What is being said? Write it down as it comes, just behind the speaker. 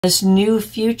this new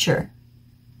future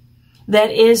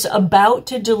that is about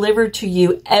to deliver to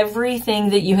you everything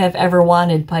that you have ever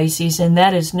wanted, Pisces. And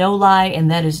that is no lie,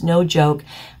 and that is no joke.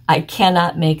 I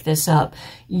cannot make this up.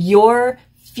 Your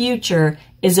future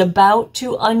is about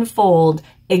to unfold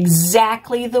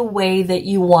exactly the way that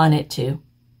you want it to.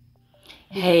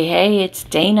 Hey, it's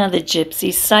Dana, the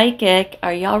Gypsy Psychic.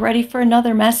 Are y'all ready for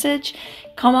another message?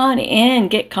 Come on in,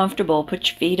 get comfortable, put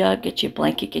your feet up, get you a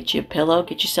blanket, get you a pillow,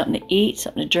 get you something to eat,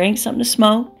 something to drink, something to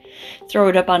smoke. Throw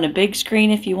it up on a big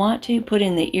screen if you want to, put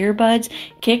in the earbuds,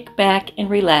 kick back and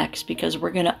relax, because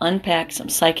we're going to unpack some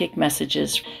psychic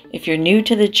messages. If you're new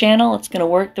to the channel, it's going to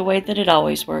work the way that it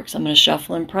always works. I'm going to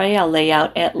shuffle and pray. I'll lay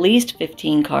out at least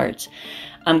 15 cards.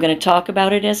 I'm going to talk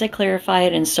about it as I clarify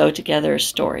it and sew together a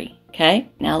story. Okay,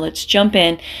 now let's jump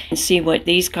in and see what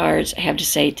these cards have to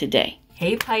say today.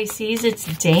 Hey Pisces, it's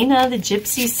Dana, the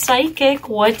Gypsy Psychic.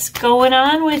 What's going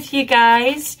on with you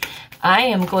guys? I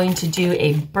am going to do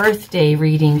a birthday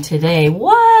reading today.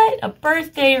 What? A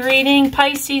birthday reading?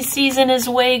 Pisces season is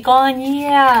way gone?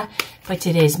 Yeah, but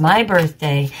today's my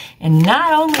birthday. And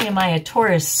not only am I a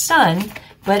Taurus sun,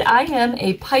 but I am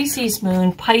a Pisces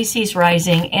moon, Pisces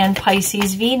rising, and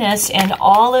Pisces Venus, and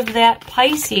all of that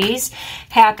Pisces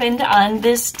happened on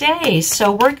this day.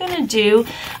 So we're going to do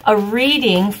a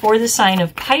reading for the sign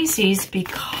of Pisces,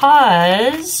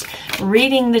 because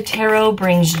reading the tarot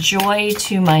brings joy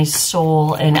to my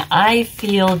soul, and I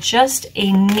feel just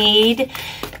a need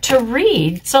to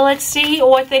read. So let's see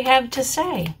what they have to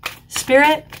say.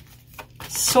 Spirit,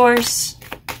 Source,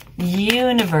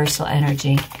 Universal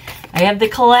Energy. I have the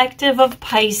collective of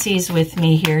Pisces with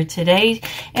me here today.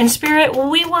 And Spirit,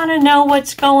 we want to know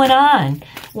what's going on.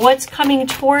 What's coming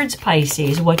towards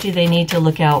Pisces? What do they need to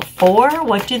look out for?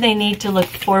 What do they need to look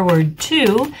forward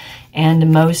to?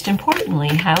 And most importantly,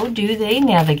 how do they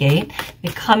navigate the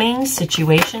coming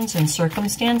situations and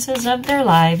circumstances of their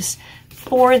lives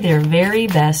for their very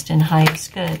best and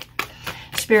highest good?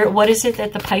 Spirit, what is it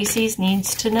that the Pisces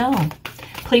needs to know?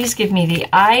 Please give me the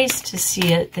eyes to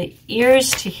see it, the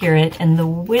ears to hear it, and the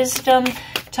wisdom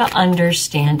to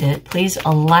understand it. Please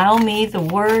allow me the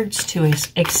words to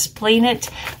explain it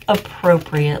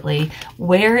appropriately.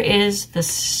 Where is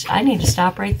the... I need to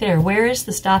stop right there. Where is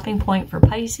the stopping point for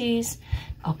Pisces?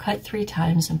 I'll cut 3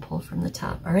 times and pull from the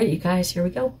top. All right, you guys, here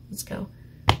we go. Let's go.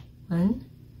 1,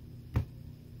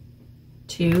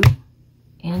 2,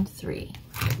 and 3.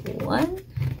 1,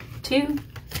 2,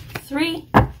 3.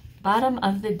 Bottom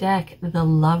of the deck, the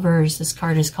Lovers. This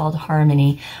card is called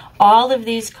Harmony. All of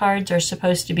these cards are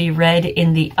supposed to be read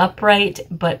in the upright,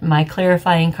 but my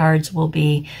clarifying cards will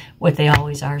be what they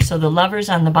always are. So the Lovers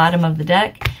on the bottom of the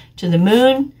deck, to the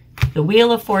Moon, the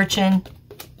Wheel of Fortune,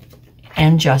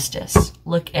 and Justice.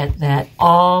 Look at that.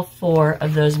 All 4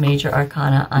 of those major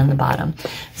arcana on the bottom.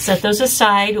 Set those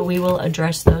aside. We will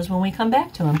address those when we come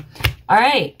back to them. All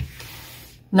right.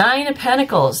 9 of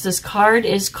Pentacles. This card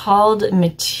is called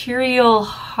Material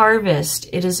Harvest.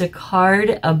 It is a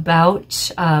card about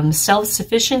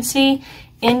self-sufficiency,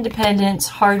 independence,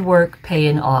 hard work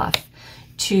paying off.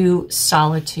 To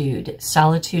Solitude.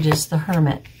 Solitude is the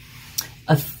Hermit.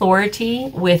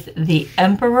 Authority with the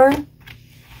Emperor.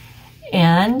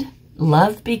 And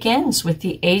Love Begins with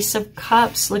the Ace of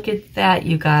Cups. Look at that,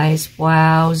 you guys.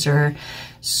 Wowzer.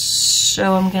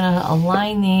 So I'm going to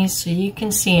align these so you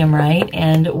can see them right.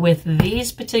 And with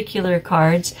these particular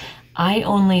cards, I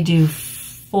only do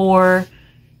 4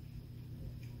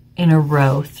 in a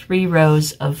row, 3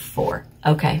 rows of 4.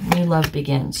 Okay, New Love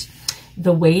Begins.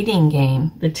 The Waiting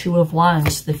Game, the 2 of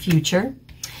Wands, the Future.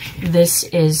 This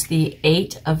is the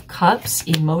 8 of Cups,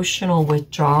 emotional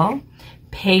withdrawal.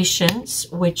 Patience,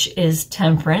 which is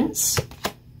Temperance.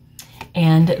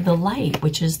 And the Light,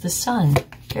 which is the Sun.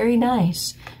 Very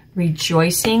nice.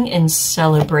 Rejoicing and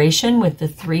celebration with the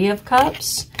 3 of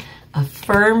Cups. A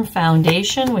firm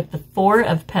foundation with the 4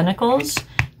 of Pentacles.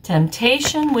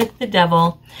 Temptation with the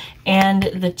Devil. And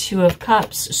the 2 of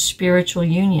Cups, spiritual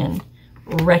union.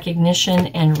 Recognition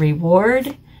and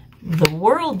reward. The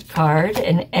World card,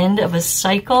 an end of a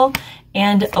cycle.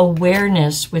 And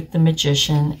awareness with the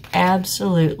Magician.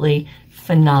 Absolutely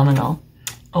phenomenal.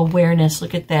 Awareness,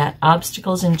 look at that.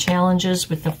 Obstacles and challenges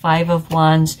with the 5 of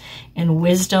Wands, and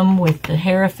wisdom with the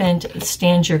Hierophant.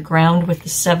 Stand your ground with the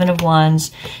 7 of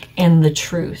Wands, and the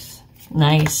Truth.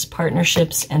 Nice.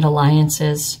 Partnerships and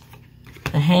alliances.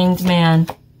 The Hanged Man,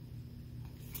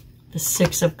 the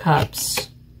 6 of Cups,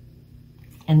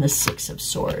 and the 6 of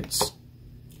Swords.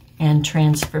 And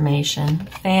transformation.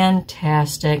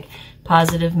 Fantastic.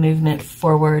 Positive movement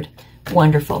forward.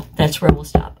 Wonderful. That's where we'll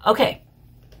stop. Okay.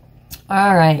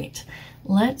 All right,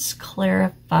 let's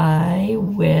clarify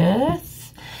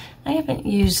with I haven't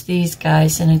used these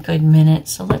guys in a good minute,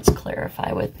 so let's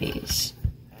clarify with these.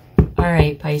 All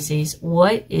right, Pisces,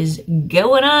 what is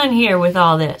going on here with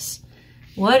all this?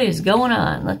 What is going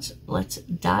on? Let's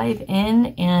dive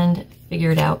in and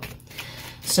figure it out.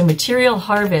 So material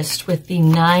harvest with the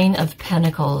 9 of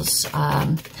Pentacles.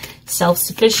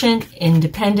 Self-sufficient,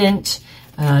 independent,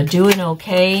 doing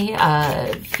okay,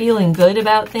 feeling good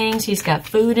about things. He's got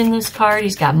food in this card.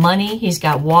 He's got money. He's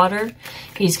got water.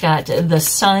 He's got the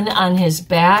sun on his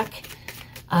back.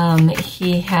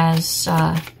 He has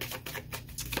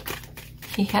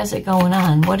it going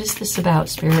on. What is this about,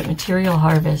 Spirit? Material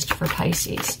harvest for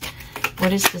Pisces.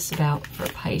 What is this about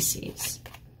for Pisces?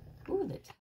 Ooh,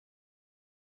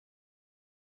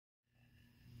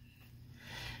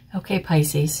 okay,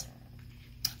 Pisces.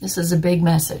 This is a big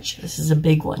message. This is a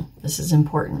big one. This is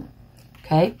important.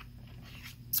 Okay?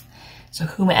 So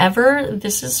whomever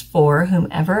this is for,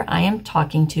 whomever I am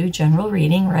talking to, general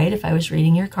reading, right? If I was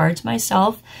reading your cards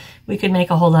myself, we could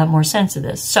make a whole lot more sense of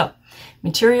this. So,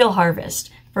 material harvest.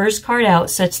 First card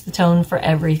out sets the tone for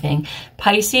everything.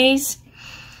 Pisces,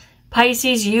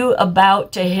 you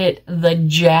about to hit the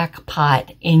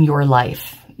jackpot in your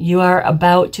life. You are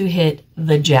about to hit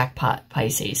the jackpot,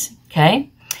 Pisces. Okay?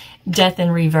 Death in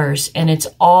reverse, and it's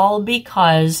all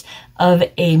because of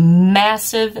a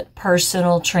massive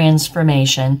personal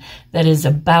transformation that is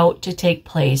about to take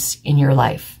place in your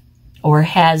life, or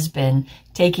has been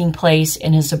taking place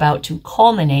and is about to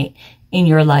culminate in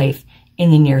your life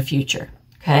in the near future.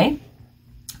 Okay?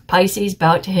 Pisces,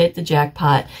 about to hit the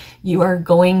jackpot. You are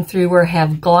going through or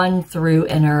have gone through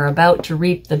and are about to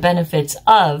reap the benefits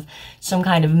of some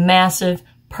kind of massive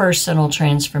personal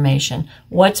transformation.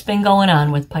 What's been going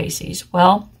on with Pisces?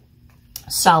 Well,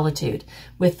 solitude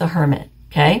with the Hermit,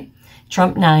 okay?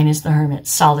 Trump 9 is the Hermit,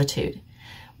 solitude.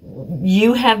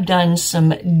 You have done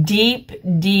some deep,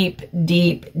 deep,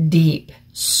 deep, deep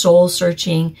soul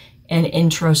searching and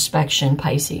introspection,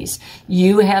 Pisces.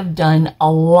 You have done a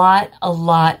lot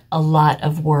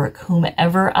of work,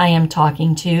 whomever I am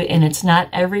talking to, and it's not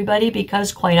everybody,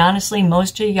 because quite honestly,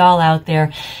 most of y'all out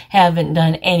there haven't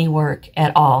done any work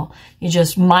at all. You're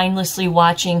just mindlessly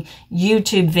watching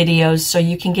YouTube videos so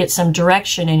you can get some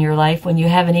direction in your life when you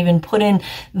haven't even put in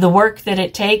the work that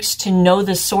it takes to know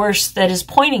the source that is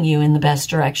pointing you in the best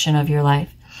direction of your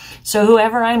life. So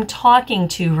whoever I'm talking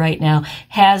to right now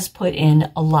has put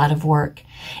in a lot of work.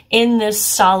 In this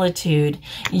solitude,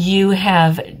 you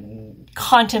have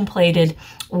contemplated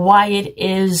why it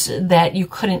is that you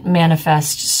couldn't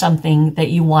manifest something that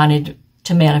you wanted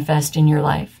to manifest in your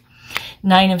life.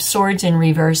 9 of Swords in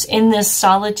reverse. In this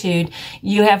solitude,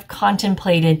 you have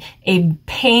contemplated a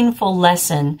painful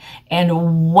lesson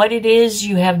and what it is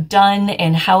you have done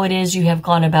and how it is you have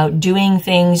gone about doing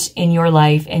things in your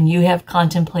life. And you have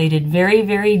contemplated very,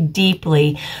 very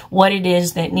deeply what it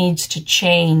is that needs to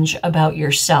change about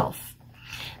yourself.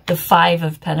 The 5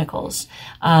 of Pentacles,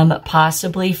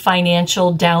 possibly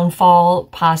financial downfall,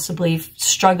 possibly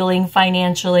struggling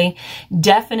financially,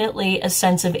 definitely a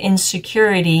sense of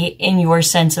insecurity in your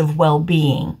sense of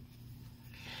well-being.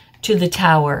 To the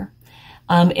Tower,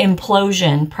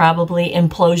 implosion, probably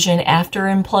implosion after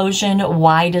implosion.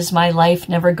 Why does my life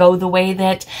never go the way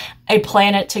that I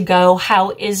plan it to go? How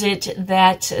is it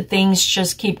that things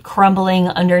just keep crumbling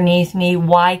underneath me?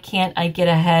 Why can't I get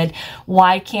ahead?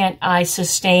 Why can't I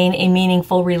sustain a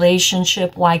meaningful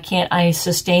relationship? Why can't I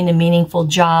sustain a meaningful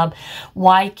job?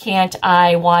 Why can't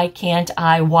I? Why can't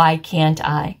I? Why can't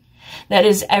I? That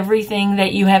is everything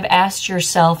that you have asked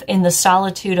yourself in the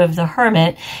solitude of the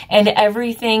Hermit, and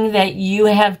everything that you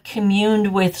have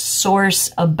communed with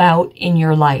Source about in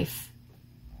your life.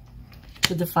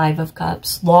 To the 5 of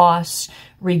Cups, loss,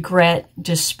 regret,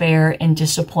 despair, and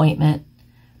disappointment.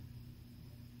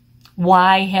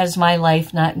 Why has my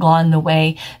life not gone the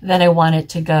way that I want it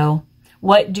to go?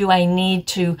 What do I need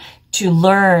to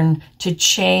learn, to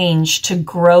change, to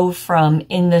grow from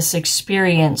in this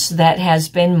experience that has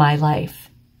been my life?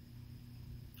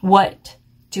 What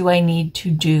do I need to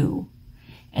do?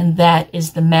 And that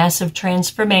is the massive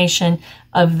transformation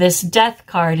of this Death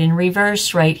card in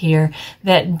reverse right here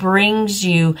that brings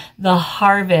you the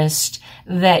harvest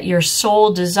that your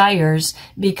soul desires,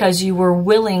 because you were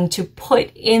willing to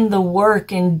put in the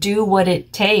work and do what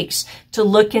it takes to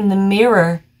look in the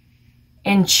mirror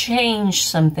and change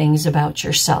some things about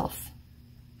yourself.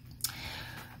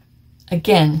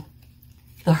 Again,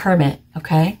 the Hermit,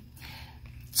 okay?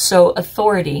 So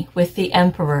authority with the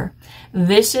Emperor.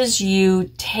 This is you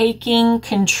taking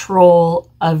control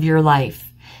of your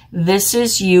life. This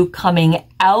is you coming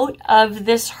out of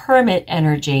this Hermit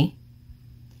energy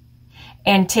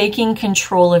and taking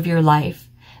control of your life.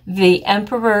 The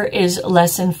Emperor is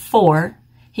lesson 4.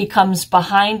 He comes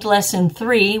behind lesson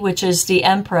 3, which is the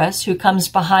Empress, who comes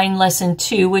behind lesson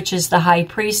 2, which is the High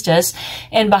Priestess,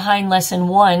 and behind lesson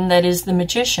 1, that is the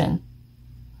Magician.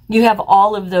 You have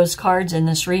all of those cards in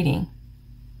this reading.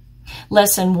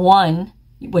 Lesson 1,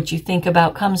 what you think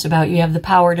about comes about. You have the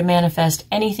power to manifest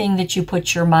anything that you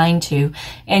put your mind to.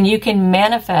 And you can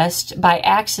manifest by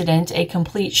accident a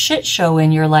complete shit show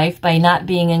in your life by not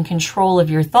being in control of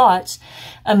your thoughts.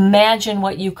 Imagine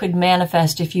what you could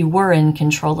manifest if you were in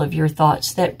control of your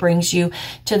thoughts. That brings you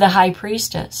to the High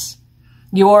Priestess.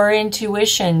 Your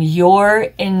intuition, your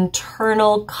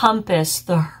internal compass,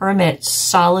 the hermit,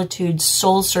 solitude,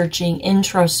 soul-searching,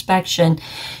 introspection,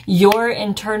 your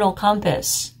internal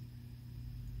compass,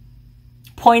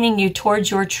 pointing you towards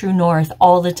your true north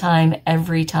all the time,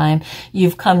 every time.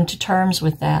 You've come to terms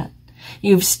with that.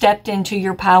 You've stepped into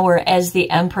your power as the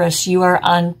Empress. You are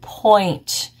on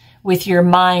point with your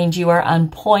mind. You are on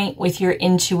point with your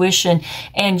intuition,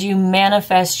 and you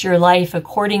manifest your life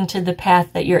according to the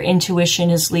path that your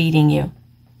intuition is leading you.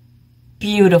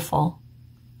 Beautiful.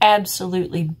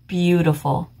 Absolutely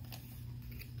beautiful.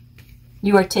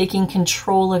 You are taking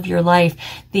control of your life.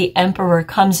 The Emperor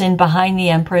comes in behind the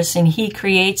Empress, and he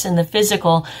creates in the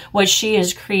physical what she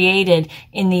has created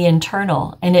in the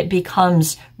internal, and it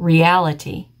becomes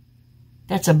reality.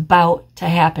 That's about to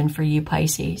happen for you,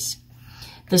 Pisces.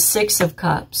 The Six of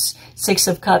Cups. Six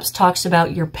of Cups talks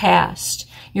about your past,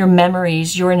 your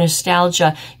memories, your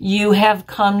nostalgia. You have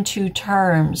come to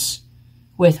terms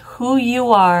with who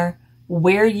you are,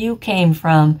 where you came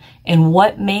from, and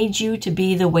what made you to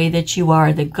be the way that you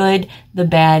are, the good, the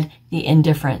bad, the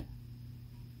indifferent.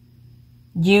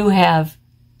 You have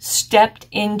stepped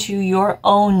into your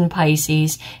own,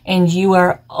 Pisces, and you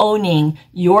are owning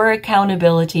your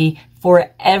accountability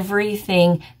for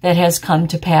everything that has come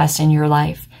to pass in your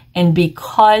life. And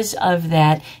because of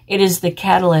that, it is the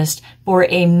catalyst for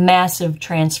a massive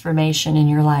transformation in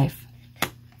your life.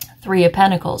 Three of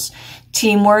Pentacles.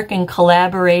 Teamwork and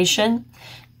collaboration.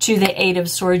 To the Eight of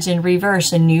Swords in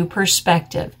reverse, a new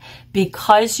perspective.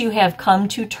 Because you have come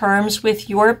to terms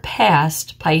with your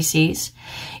past, Pisces,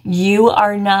 you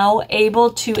are now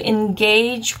able to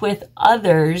engage with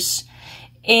others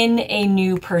in a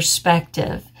new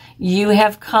perspective. You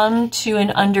have come to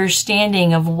an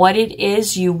understanding of what it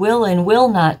is you will and will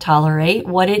not tolerate,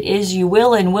 what it is you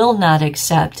will and will not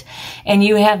accept, and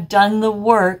you have done the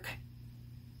work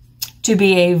to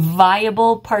be a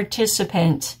viable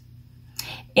participant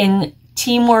in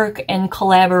teamwork and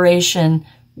collaboration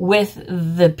with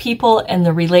the people and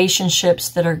the relationships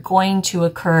that are going to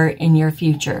occur in your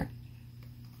future.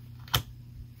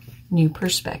 New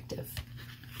perspective.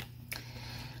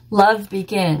 Love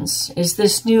begins. Is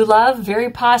this new love? Very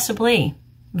possibly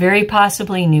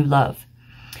new love.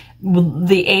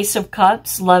 The Ace of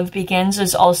Cups, love begins,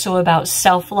 is also about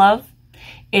self-love.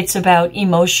 It's about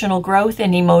emotional growth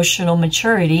and emotional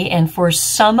maturity. And for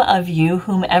some of you,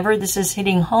 whomever this is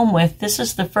hitting home with, this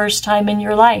is the first time in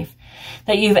your life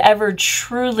that you've ever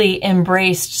truly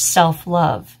embraced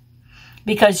self-love,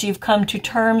 because you've come to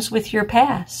terms with your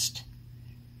past.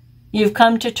 You've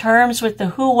come to terms with the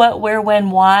who, what, where,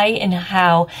 when, why, and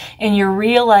how, and you're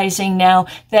realizing now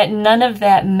that none of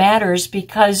that matters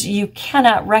because you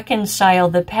cannot reconcile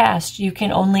the past. You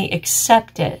can only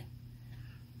accept it.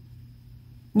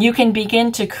 You can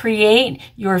begin to create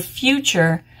your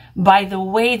future by the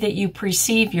way that you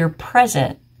perceive your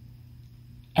present.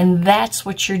 And that's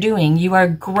what you're doing. You are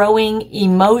growing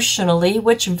emotionally,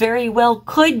 which very well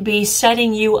could be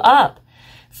setting you up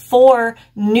for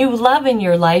new love in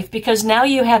your life, because now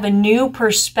you have a new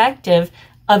perspective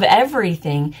of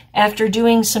everything after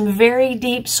doing some very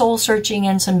deep soul searching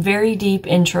and some very deep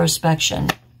introspection.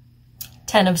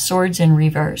 Ten of Swords in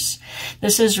reverse.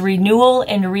 This is renewal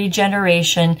and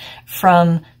regeneration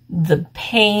from the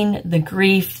pain, the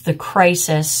grief, the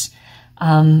crisis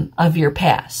of your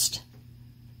past.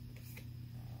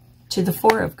 To the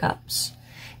Four of Cups.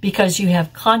 Because you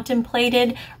have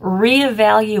contemplated,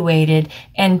 reevaluated,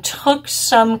 and took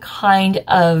some kind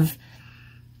of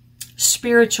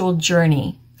spiritual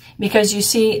journey. Because you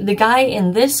see, the guy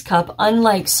in this cup,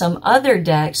 unlike some other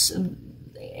decks,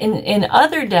 in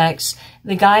other decks,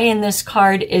 the guy in this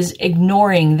card is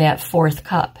ignoring that fourth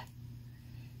cup.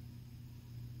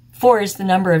 4 is the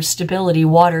number of stability.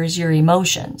 Water is your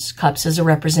emotions. Cups is a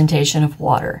representation of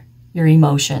water, your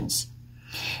emotions.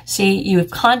 See,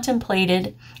 you've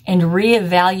contemplated and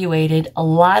reevaluated a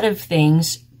lot of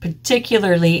things,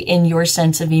 particularly in your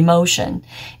sense of emotion.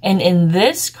 And in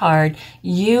this card,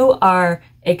 you are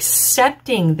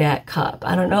accepting that cup.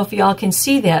 I don't know if y'all can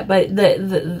see that, but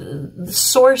the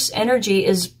source energy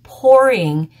is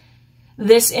pouring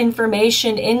this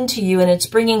information into you, and it's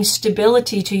bringing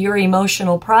stability to your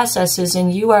emotional processes,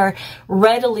 and you are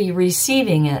readily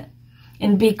receiving it.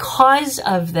 And because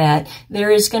of that, there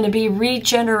is going to be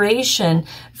regeneration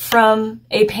from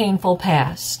a painful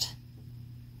past.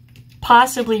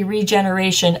 Possibly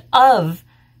regeneration of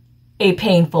a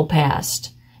painful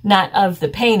past. Not of the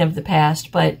pain of the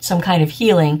past, but some kind of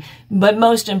healing. But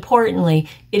most importantly,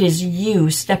 it is you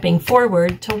stepping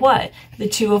forward to what? The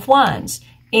Two of Wands.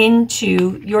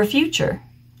 Into your future.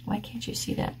 Why can't you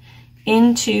see that?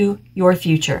 Into your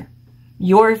future.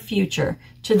 Your future.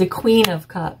 To the Queen of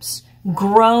Cups.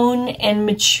 Grown and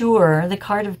mature. The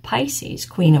card of Pisces,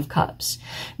 Queen of Cups.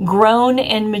 Grown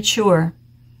and mature.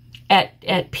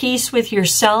 At peace with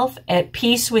yourself, at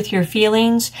peace with your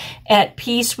feelings, at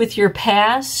peace with your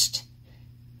past,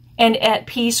 and at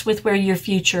peace with where your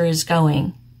future is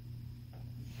going.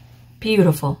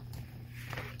 Beautiful.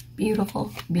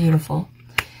 Beautiful, beautiful.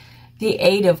 The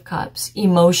Eight of Cups,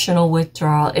 emotional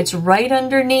withdrawal. It's right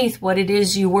underneath what it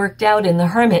is you worked out in the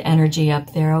Hermit energy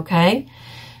up there, okay?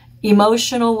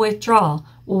 Emotional withdrawal.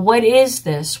 What is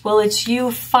this? Well, it's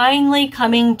you finally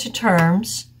coming to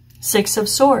terms, Six of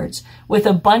Swords, with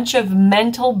a bunch of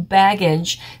mental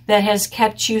baggage that has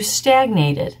kept you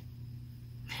stagnated.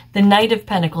 The Knight of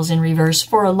Pentacles in reverse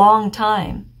for a long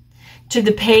time. To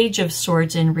the Page of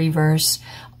Swords in reverse.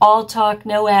 All talk,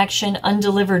 no action,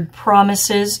 undelivered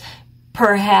promises.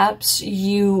 Perhaps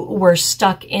you were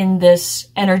stuck in this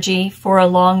energy for a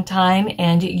long time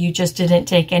and you just didn't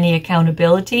take any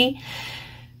accountability.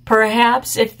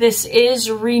 Perhaps if this is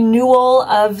renewal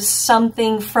of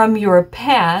something from your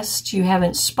past, you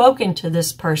haven't spoken to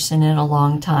this person in a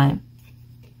long time.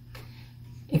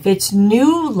 If it's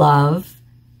new love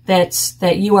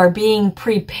that you are being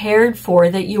prepared for,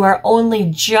 that you are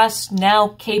only just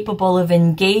now capable of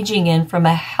engaging in from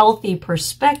a healthy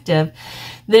perspective,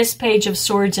 this Page of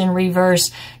Swords in reverse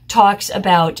talks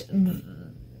about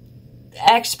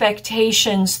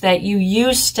expectations that you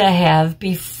used to have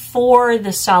before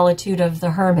the solitude of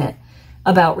the Hermit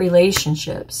about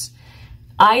relationships.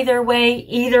 Either way,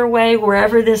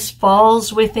 wherever this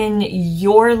falls within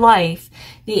your life,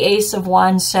 the Ace of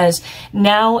Wands says,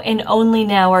 now and only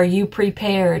now are you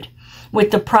prepared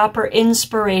with the proper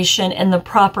inspiration and the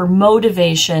proper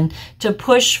motivation to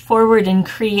push forward and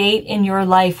create in your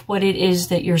life what it is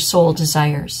that your soul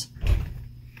desires.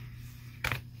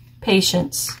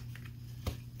 Patience.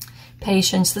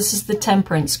 Patience. This is the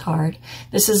Temperance card.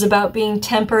 This is about being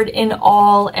tempered in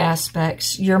all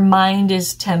aspects. Your mind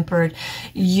is tempered.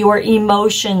 Your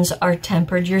emotions are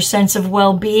tempered. Your sense of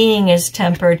well-being is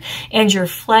tempered. And your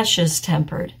flesh is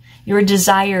tempered. Your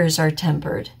desires are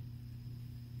tempered.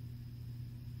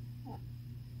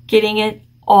 Getting it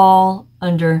all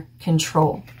under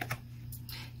control.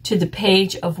 To the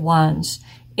Page of Wands.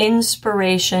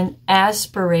 Inspiration,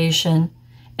 aspiration,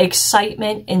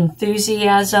 excitement,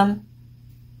 enthusiasm.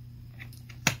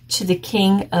 To the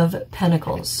King of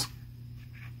Pentacles.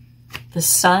 The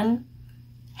Sun,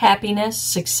 happiness,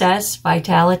 success,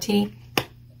 vitality,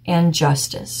 and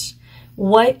justice.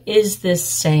 What is this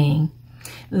saying?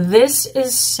 This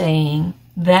is saying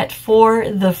that for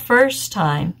the first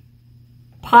time,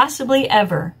 possibly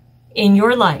ever, in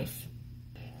your life,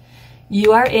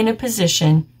 you are in a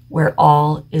position where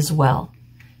all is well.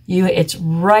 It's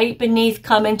right beneath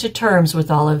coming to terms with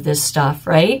all of this stuff,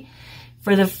 right?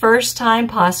 For the first time,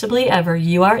 possibly ever,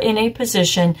 you are in a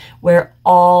position where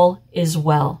all is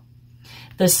well.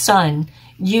 The Sun,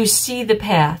 you see the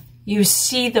path, you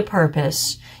see the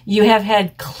purpose, you have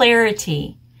had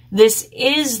clarity. This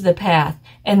is the path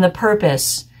and the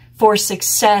purpose for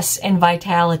success and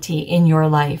vitality in your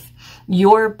life.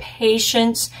 Your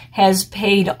patience has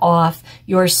paid off.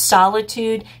 Your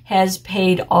solitude has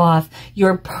paid off.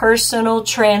 Your personal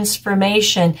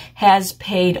transformation has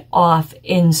paid off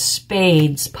in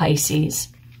spades, Pisces.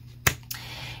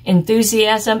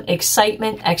 Enthusiasm,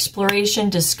 excitement, exploration,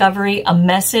 discovery, a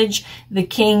message, the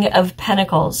King of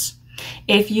Pentacles.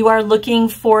 If you are looking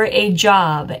for a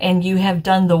job and you have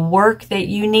done the work that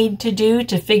you need to do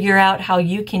to figure out how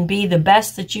you can be the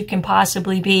best that you can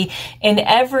possibly be in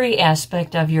every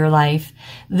aspect of your life,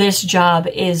 this job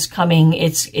is coming.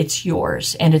 It's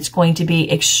yours, and it's going to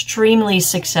be extremely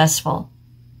successful.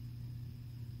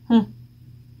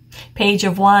 Page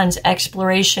of Wands,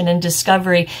 exploration and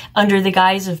discovery under the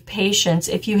guise of patience.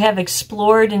 If you have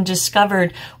explored and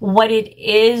discovered what it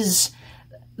is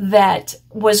that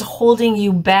was holding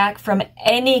you back from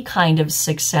any kind of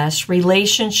success,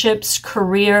 relationships,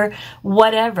 career,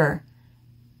 whatever,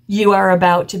 You are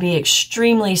about to be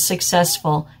extremely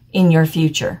successful in your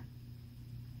future.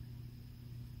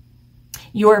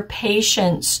 Your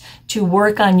patience to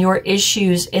work on your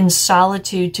issues in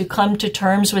solitude, to come to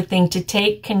terms with things, to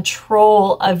take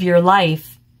control of your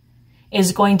life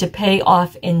is going to pay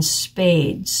off in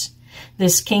spades.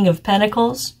 This King of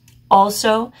Pentacles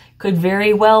also could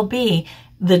very well be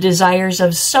the desires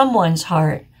of someone's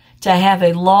heart to have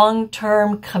a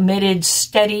long-term, committed,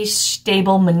 steady,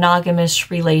 stable, monogamous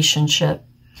relationship.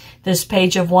 This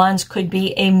Page of Wands could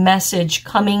be a message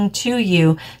coming to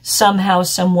you somehow,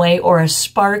 some way, or a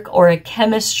spark or a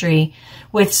chemistry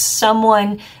with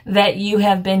someone that you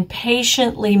have been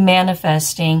patiently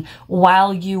manifesting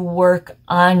while you work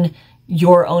on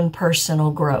your own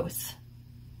personal growth.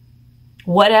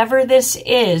 Whatever this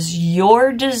is,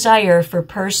 your desire for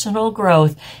personal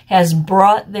growth has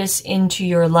brought this into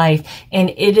your life,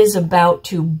 and it is about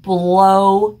to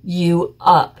blow you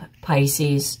up,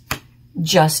 Pisces.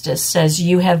 Justice says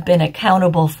you have been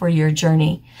accountable for your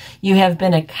journey. You have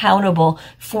been accountable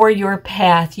for your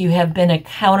path. You have been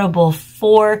accountable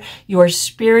for your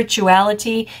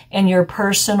spirituality and your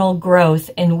personal growth.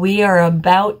 And we are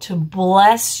about to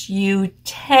bless you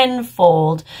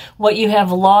tenfold what you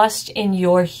have lost in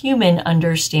your human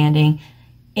understanding,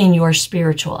 in your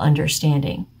spiritual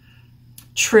understanding.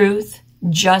 Truth,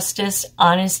 justice,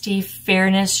 honesty,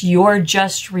 fairness, your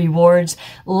just rewards,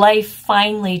 life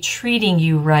finally treating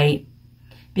you right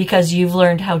because you've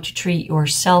learned how to treat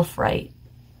yourself right.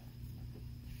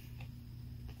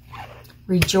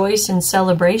 Rejoice in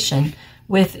celebration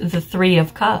with the Three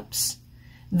of Cups.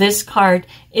 This card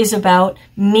is about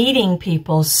meeting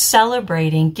people,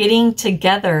 celebrating, getting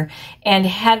together, and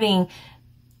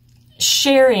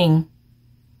sharing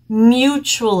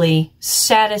mutually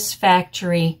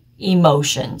satisfactory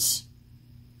emotions.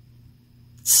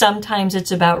 Sometimes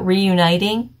it's about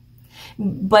reuniting,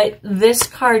 but this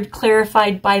card,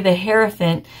 clarified by the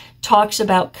Hierophant, talks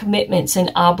about commitments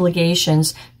and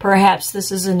obligations. Perhaps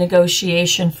this is a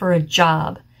negotiation for a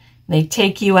job. They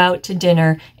take you out to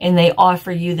dinner and they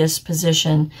offer you this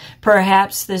position.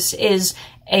 Perhaps this is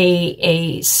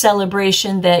a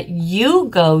celebration that you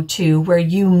go to where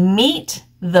you meet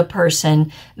the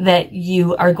person that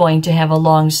you are going to have a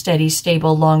long, steady,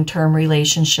 stable, long-term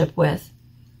relationship with.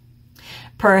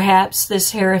 Perhaps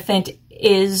this Hierophant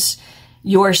is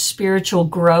your spiritual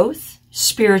growth,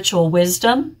 spiritual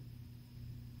wisdom.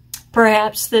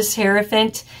 Perhaps this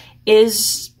Hierophant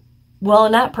is, well,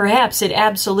 not perhaps, it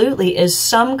absolutely is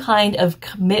some kind of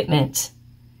commitment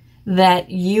that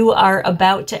you are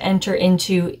about to enter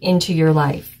into your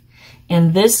life.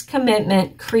 And this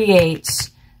commitment creates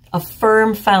a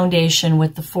firm foundation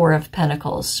with the Four of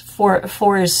Pentacles.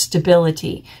 Four is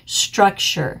stability,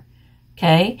 structure,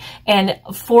 okay? And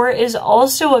Four is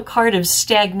also a card of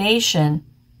stagnation.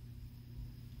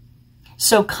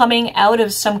 So coming out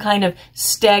of some kind of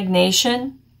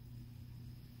stagnation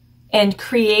and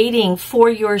creating for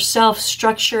yourself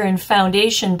structure and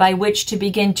foundation by which to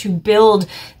begin to build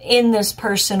in this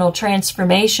personal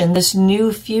transformation, this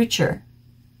new future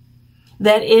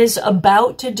that is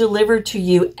about to deliver to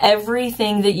you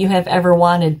everything that you have ever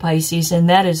wanted, Pisces. And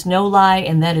that is no lie,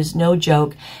 and that is no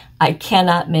joke. I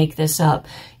cannot make this up.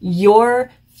 Your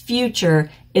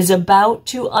future is about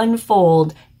to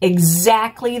unfold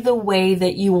exactly the way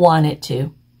that you want it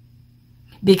to,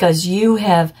 because you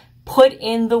have put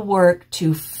in the work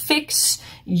to fix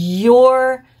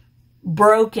your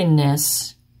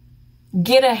brokenness,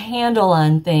 get a handle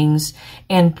on things,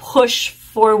 and push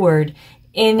forward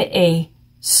in a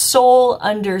soul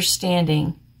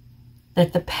understanding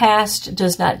that the past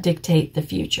does not dictate the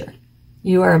future.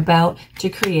 You are about to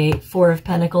create, Four of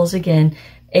Pentacles again,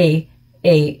 a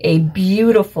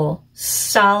beautiful,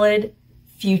 solid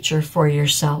future for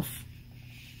yourself.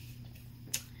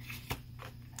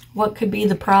 What could be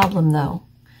the problem, though?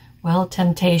 Well,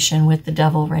 temptation with the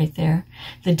devil right there.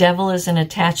 The devil is an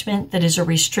attachment that is a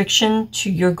restriction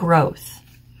to your growth.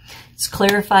 It's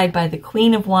clarified by the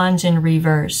Queen of Wands in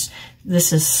reverse.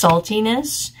 This is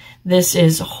saltiness. This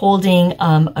is holding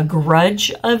a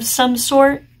grudge of some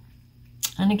sort.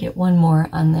 I'm going to get one more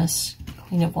on this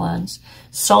Queen of Wands.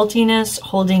 Saltiness,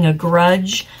 holding a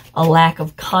grudge, a lack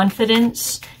of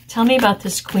confidence. Tell me about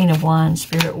this Queen of Wands,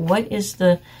 Spirit. What is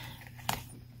the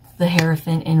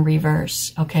Hierophant in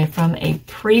reverse? Okay, from a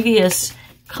previous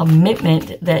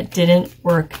commitment that didn't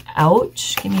work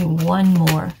out. Give me one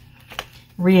more.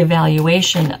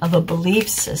 Reevaluation of a belief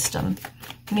system.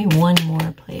 Give me one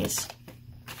more, please.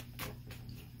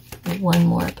 One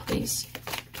more, please.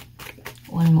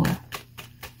 One more.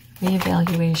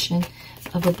 Reevaluation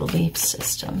of a belief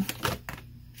system.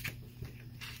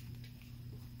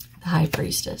 The High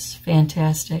Priestess.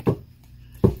 Fantastic.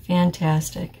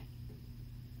 Fantastic.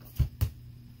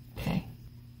 Okay.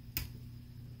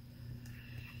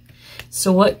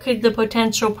 So what could the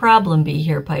potential problem be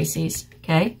here, Pisces?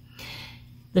 Okay.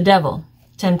 The Devil,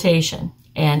 temptation,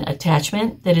 and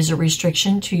attachment that is a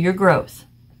restriction to your growth.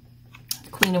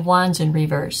 Queen of Wands in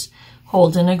reverse,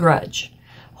 holding a grudge.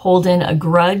 Holding a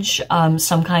grudge,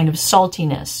 some kind of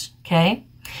saltiness, okay?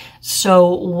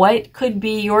 So what could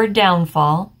be your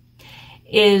downfall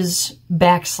is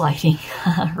backsliding,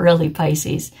 really,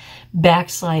 Pisces.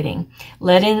 Backsliding.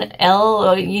 Letting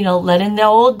the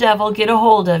old devil get a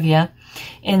hold of you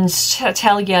and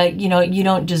tell you, you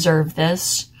don't deserve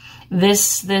this.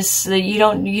 You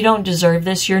don't deserve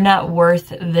this. You're not worth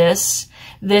this.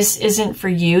 This isn't for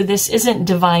you. This isn't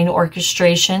divine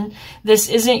orchestration. This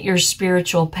isn't your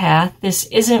spiritual path. This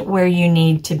isn't where you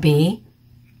need to be.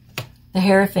 The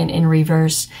Hierophant in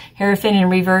reverse. Hierophant in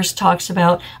reverse talks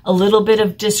about a little bit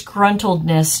of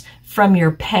disgruntledness from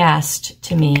your past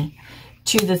to me.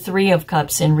 To the Three of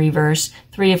Cups in reverse.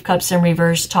 Three of Cups in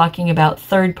reverse talking about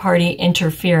third-party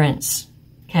interference.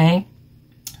 Okay?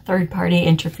 Third-party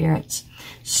interference.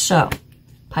 So,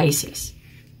 Pisces,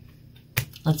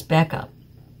 let's back up.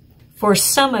 For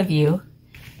some of you,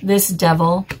 this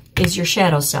devil is your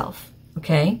shadow self,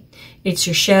 okay? It's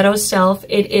your shadow self.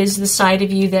 It is the side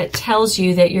of you that tells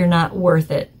you that you're not worth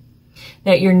it,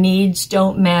 that your needs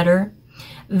don't matter,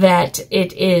 that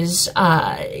it is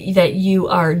that you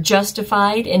are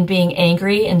justified in being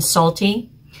angry and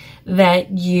salty,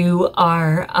 that you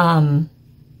are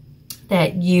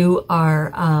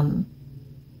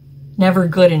never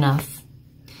good enough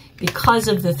because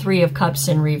of the Three of Cups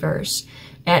in reverse.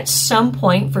 At some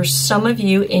point, for some of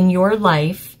you in your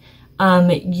life,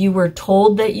 you were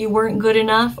told that you weren't good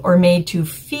enough or made to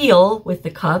feel with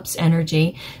the Cups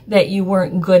energy that you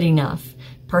weren't good enough.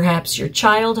 Perhaps your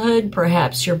childhood,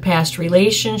 perhaps your past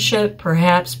relationship,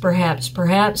 perhaps,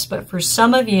 but for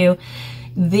some of you,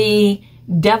 the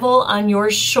devil on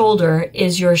your shoulder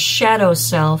is your shadow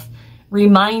self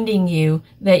reminding you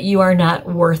that you are not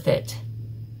worth it,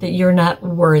 that you're not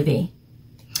worthy.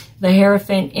 The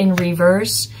Hierophant in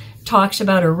reverse talks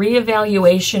about a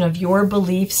reevaluation of your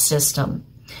belief system.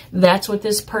 That's what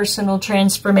this personal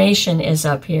transformation is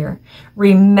up here.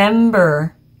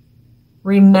 Remember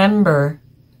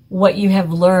what you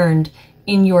have learned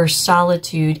in your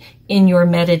solitude, in your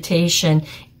meditation,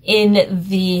 in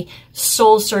the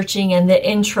soul searching and the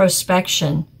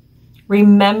introspection.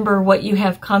 Remember what you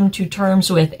have come to terms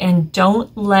with, and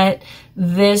don't let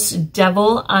this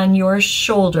devil on your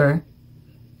shoulder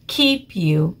keep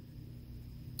you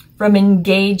from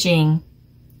engaging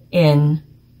in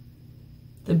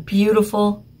the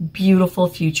beautiful, beautiful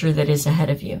future that is ahead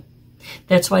of you.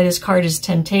 That's why this card is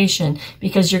temptation,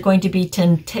 because you're going to be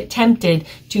tempted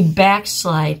to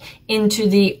backslide into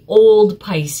the old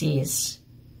Pisces.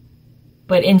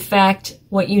 But in fact,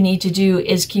 what you need to do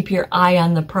is keep your eye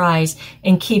on the prize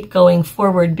and keep going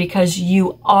forward, because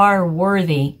you are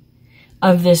worthy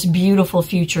of this beautiful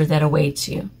future that awaits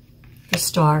you. The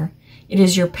Star. It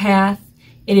is your path.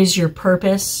 It is your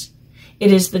purpose.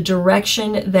 It is the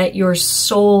direction that your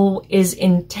soul is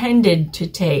intended to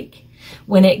take.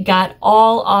 When it got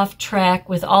all off track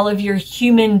with all of your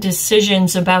human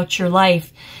decisions about your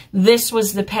life, this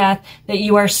was the path that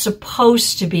you are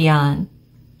supposed to be on.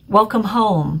 Welcome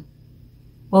home.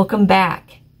 Welcome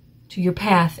back to your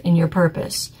path and your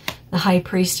purpose. The High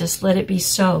Priestess, let it be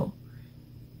so.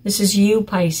 This is you,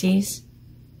 Pisces.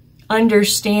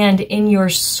 Understand in your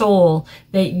soul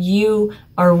that you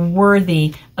are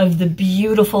worthy of the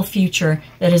beautiful future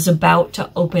that is about to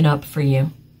open up for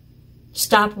you.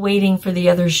 Stop waiting for the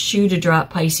other shoe to drop,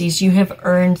 Pisces. You have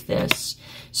earned this.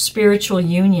 Spiritual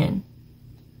union.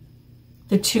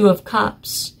 The Two of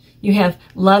Cups. You have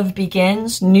love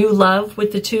begins, new love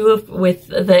with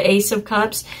the Ace of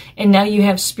Cups, and now you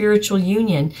have spiritual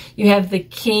union. You have the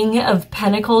King of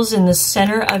Pentacles in the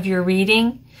center of your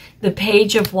reading, the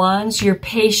Page of Wands. Your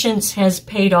patience has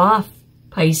paid off,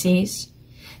 Pisces.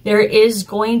 There is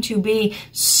going to be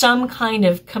some kind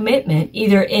of commitment,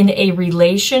 either in a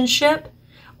relationship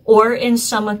or in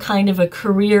some kind of a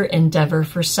career endeavor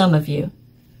for some of you.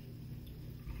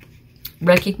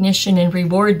 Recognition and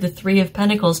reward, the Three of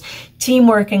Pentacles,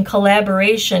 teamwork and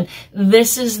collaboration.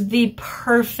 This is the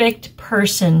perfect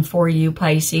person for you,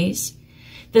 Pisces.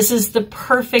 This is the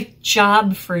perfect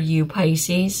job for you,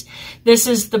 Pisces. This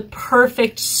is the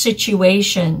perfect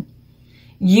situation.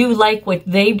 You like what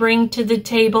they bring to the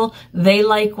table. They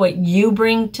like what you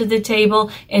bring to the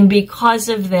table. And because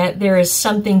of that, there is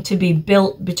something to be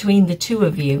built between the two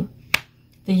of you.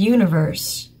 The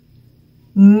universe.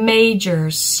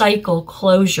 major cycle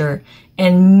closure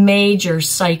and major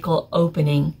cycle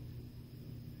opening.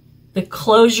 The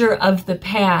closure of the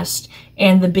past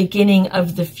and the beginning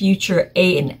of the future,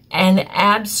 an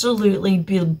absolutely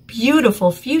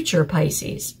beautiful future,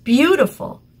 Pisces.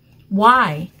 Beautiful.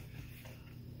 Why?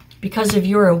 Because of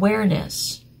your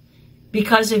awareness.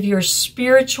 Because of your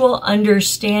spiritual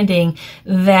understanding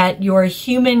that your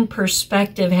human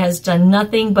perspective has done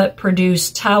nothing but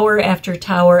produce tower after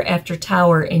tower after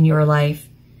tower in your life.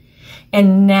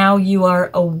 And now you are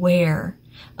aware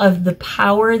of the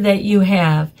power that you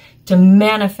have to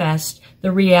manifest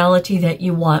the reality that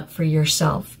you want for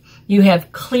yourself. You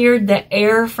have cleared the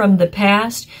air from the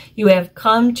past. You have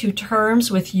come to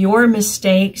terms with your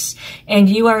mistakes, and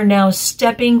you are now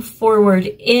stepping forward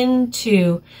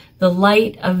into the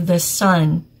light of the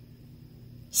sun.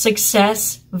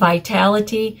 Success,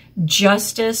 vitality,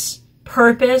 justice,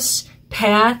 purpose,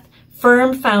 path,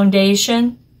 firm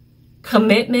foundation,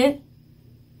 commitment.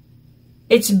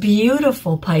 It's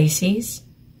beautiful, Pisces.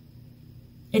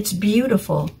 It's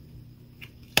beautiful.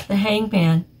 The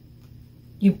Hangman.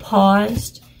 You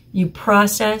paused, you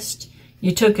processed,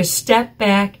 you took a step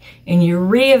back, and you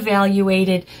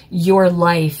reevaluated your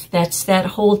life. That's that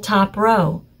whole top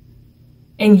row.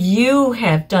 And you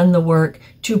have done the work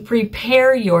to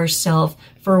prepare yourself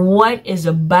for what is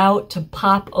about to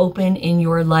pop open in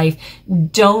your life.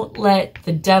 Don't let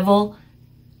the devil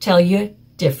tell you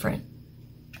different.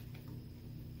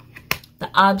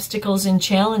 The obstacles and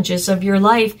challenges of your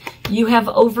life, you have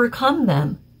overcome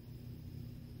them.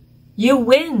 You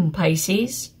win,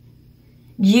 Pisces.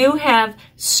 You have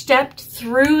stepped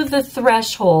through the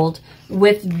threshold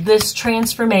with this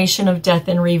transformation of death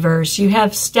in reverse. You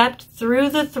have stepped through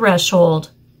the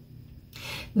threshold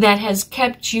that has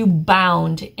kept you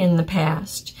bound in the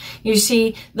past. You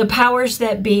see, the powers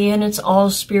that be, and it's all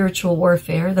spiritual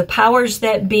warfare, the powers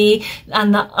that be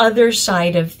on the other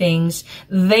side of things,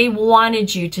 they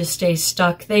wanted you to stay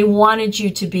stuck. They wanted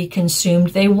you to be consumed.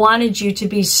 They wanted you to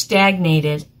be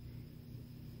stagnated.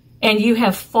 And you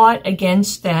have fought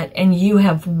against that, and you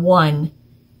have won.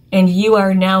 And you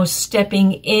are now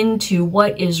stepping into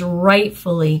what is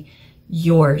rightfully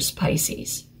yours,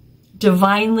 Pisces.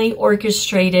 Divinely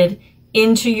orchestrated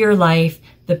into your life,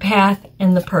 the path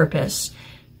and the purpose.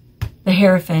 The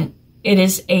Hierophant. It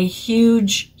is a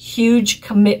huge, huge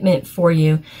commitment for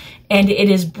you. And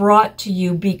it is brought to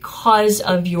you because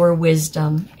of your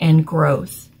wisdom and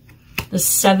growth. The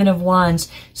Seven of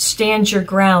Wands. Stand your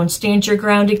ground. Stand your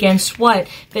ground against what?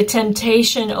 The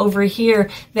temptation over here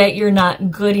that you're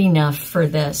not good enough for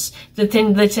this. The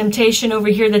temptation over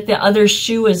here that the other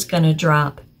shoe is going to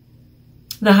drop.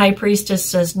 The High Priestess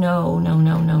says, no, no,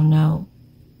 no, no, no.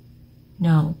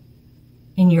 No.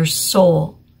 In your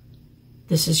soul,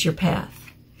 this is your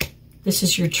path. This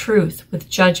is your truth with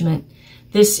judgment.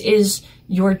 This is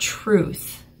your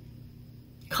truth.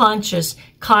 Conscious,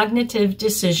 cognitive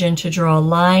decision to draw a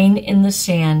line in the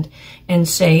sand and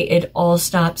say, it all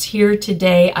stops here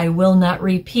today. I will not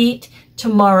repeat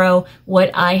tomorrow what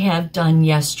I have done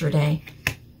yesterday.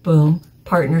 Boom.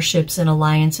 Partnerships and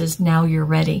alliances. Now you're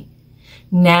ready.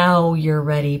 Now you're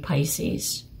ready,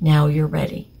 Pisces. Now you're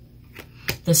ready.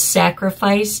 The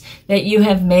sacrifice that you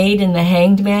have made in the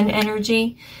Hanged Man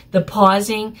energy, the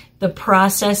pausing, the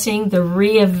processing, the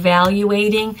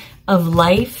reevaluating of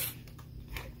life,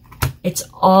 it's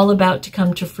all about to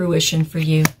come to fruition for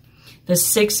you. The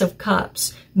Six of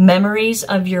Cups, memories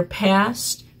of your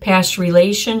past, past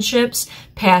relationships,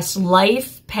 past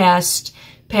life, past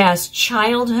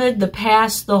childhood,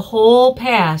 the whole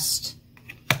past.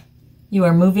 You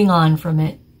are moving on from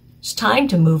it. It's time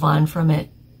to move on from it.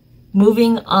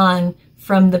 Moving on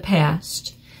from the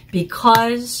past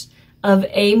because of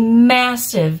a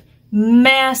massive,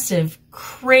 massive,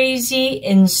 crazy,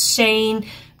 insane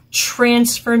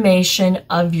transformation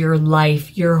of your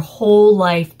life. Your whole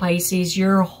life, Pisces.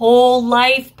 Your whole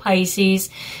life, Pisces,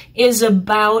 is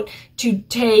about to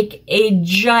take a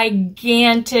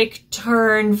gigantic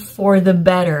turn for the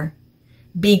better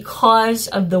because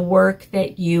of the work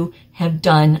that you have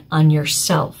done on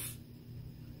yourself.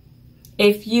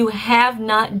 If you have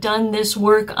not done this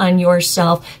work on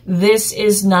yourself, this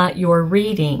is not your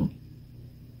reading.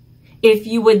 If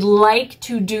you would like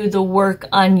to do the work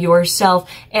on yourself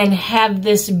and have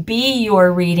this be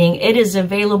your reading, it is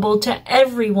available to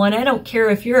everyone. I don't care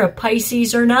if you're a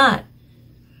Pisces or not.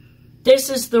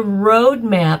 This is the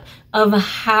roadmap of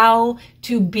how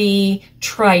to be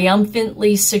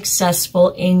triumphantly successful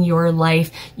in your life.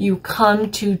 You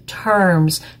come to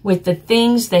terms with the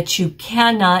things that you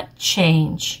cannot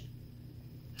change.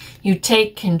 You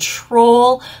take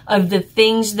control of the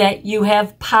things that you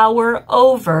have power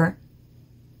over.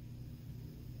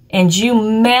 and you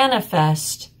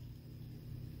manifest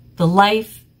the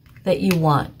life that you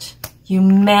want. You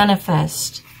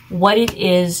manifest what it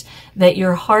is that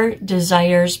your heart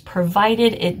desires,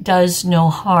 provided it does no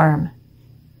harm.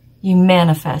 You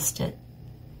manifest it.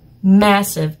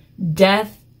 Massive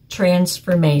death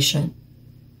transformation.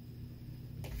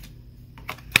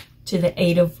 To the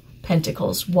Eight of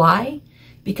Pentacles. Why?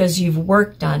 Because you've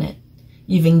worked on it.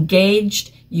 You've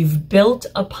engaged. You've built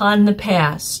upon the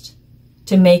past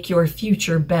to make your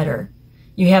future better.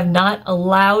 You have not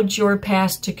allowed your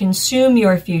past to consume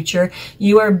your future.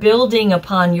 You are building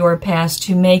upon your past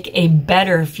to make a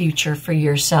better future for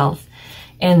yourself.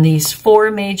 And these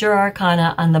 4 major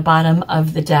arcana on the bottom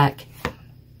of the deck.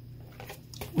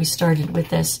 We started with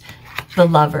this, the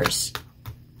Lovers.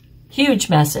 Huge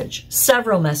message,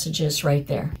 several messages right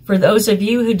there. For those of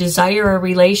you who desire a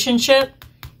relationship,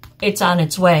 it's on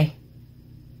its way.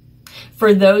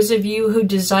 For those of you who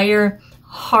desire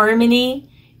harmony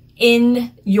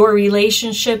in your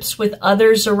relationships with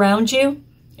others around you,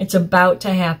 it's about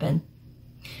to happen.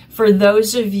 For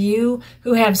those of you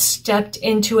who have stepped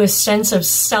into a sense of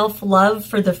self-love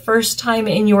for the first time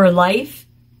in your life,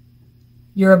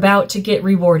 you're about to get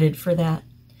rewarded for that.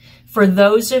 For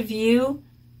those of you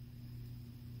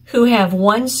who have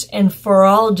once and for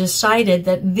all decided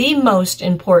that the most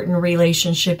important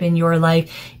relationship in your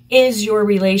life is your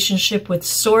relationship with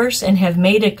Source and have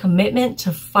made a commitment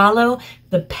to follow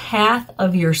the path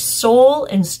of your soul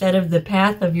instead of the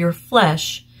path of your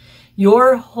flesh,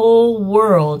 your whole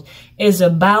world is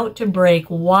about to break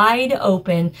wide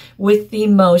open with the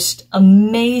most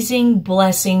amazing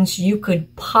blessings you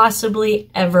could possibly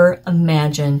ever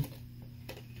imagine.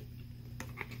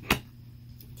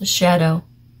 The shadow,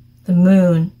 the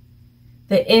moon,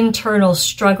 the internal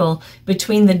struggle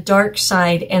between the dark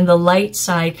side and the light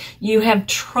side. You have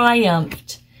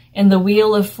triumphed, and the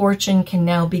wheel of fortune can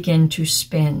now begin to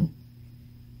spin.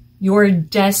 Your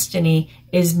destiny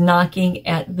is knocking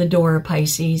at the door,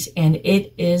 Pisces, and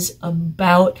it is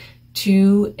about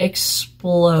to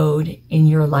explode in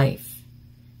your life.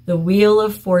 The wheel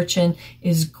of fortune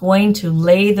is going to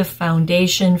lay the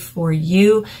foundation for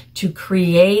you to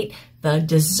create the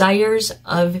desires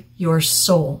of your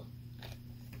soul.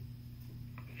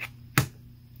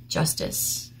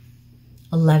 Justice.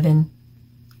 11.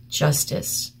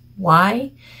 Justice.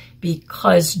 Why?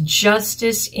 Because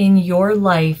justice in your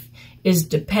life is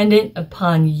dependent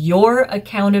upon your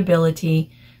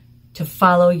accountability to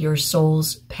follow your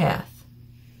soul's path.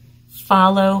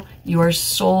 Follow your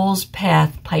soul's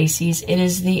path, Pisces. It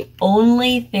is the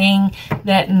only thing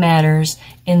that matters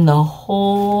in the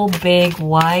whole big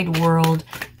wide world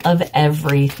of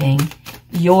everything.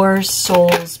 Your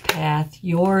soul's path,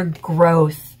 your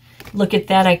growth. Look at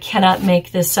that. I cannot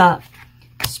make this up.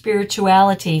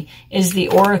 Spirituality is the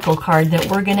oracle card that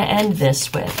we're going to end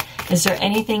this with. Is there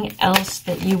anything else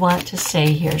that you want to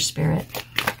say here, Spirit?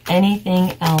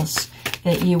 Anything else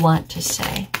that you want to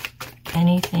say?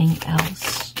 Anything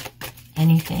else?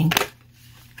 Anything?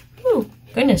 Ooh,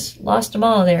 goodness, lost them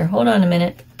all there. Hold on a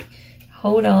minute.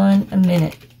 Hold on a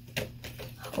minute.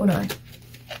 Hold on.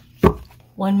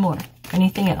 One more.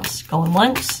 Anything else? Going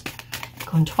once,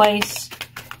 going twice,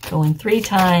 going 3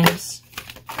 times,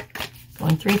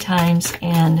 going 3 times,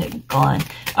 and gone.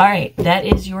 All right, that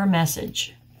is your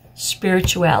message.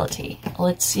 Spirituality.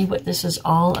 Let's see what this is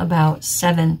all about.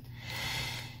 77,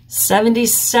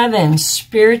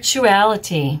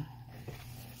 spirituality.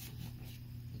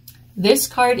 This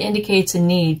card indicates a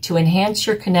need to enhance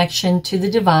your connection to the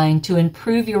divine, to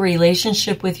improve your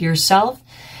relationship with yourself,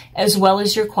 as well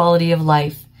as your quality of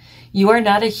life. You are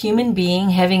not a human being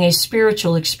having a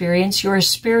spiritual experience. You're a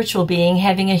spiritual being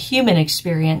having a human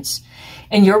experience.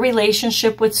 And your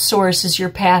relationship with Source is your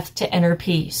path to inner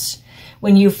peace.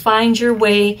 When you find your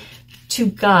way to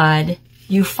God,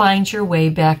 you find your way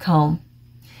back home.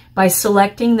 By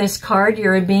selecting this card,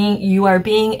 you are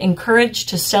being encouraged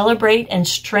to celebrate and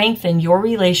strengthen your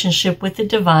relationship with the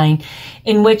divine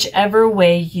in whichever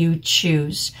way you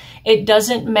choose. It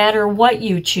doesn't matter what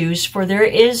you choose, for there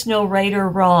is no right or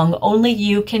wrong. Only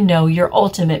you can know your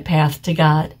ultimate path to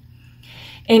God.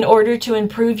 In order to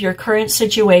improve your current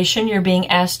situation, you're being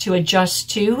asked to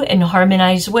adjust to and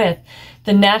harmonize with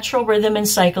the natural rhythm and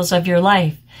cycles of your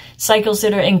life. Cycles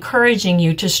that are encouraging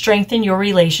you to strengthen your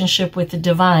relationship with the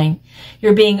divine.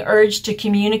 You're being urged to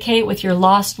communicate with your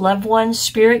lost loved ones,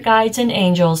 spirit guides, and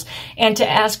angels, and to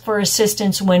ask for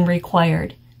assistance when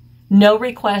required. No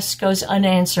request goes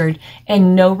unanswered,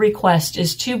 and no request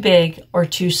is too big or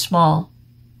too small.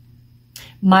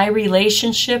 My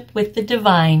relationship with the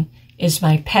divine is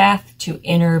my path to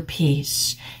inner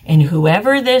peace. And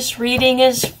whoever this reading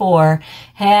is for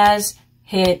has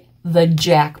hit the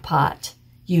jackpot.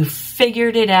 You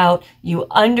figured it out. You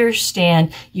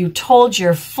understand. You told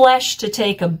your flesh to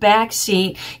take a back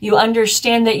seat. You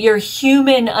understand that your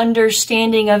human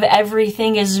understanding of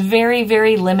everything is very,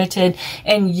 very limited.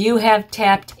 And you have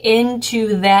tapped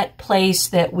into that place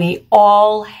that we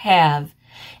all have.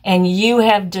 And you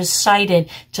have decided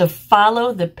to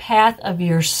follow the path of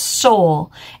your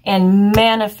soul and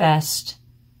manifest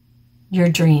your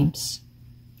dreams.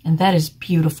 And that is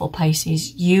beautiful,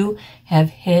 Pisces. You have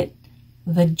hit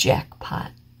the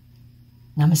jackpot.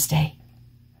 Namaste.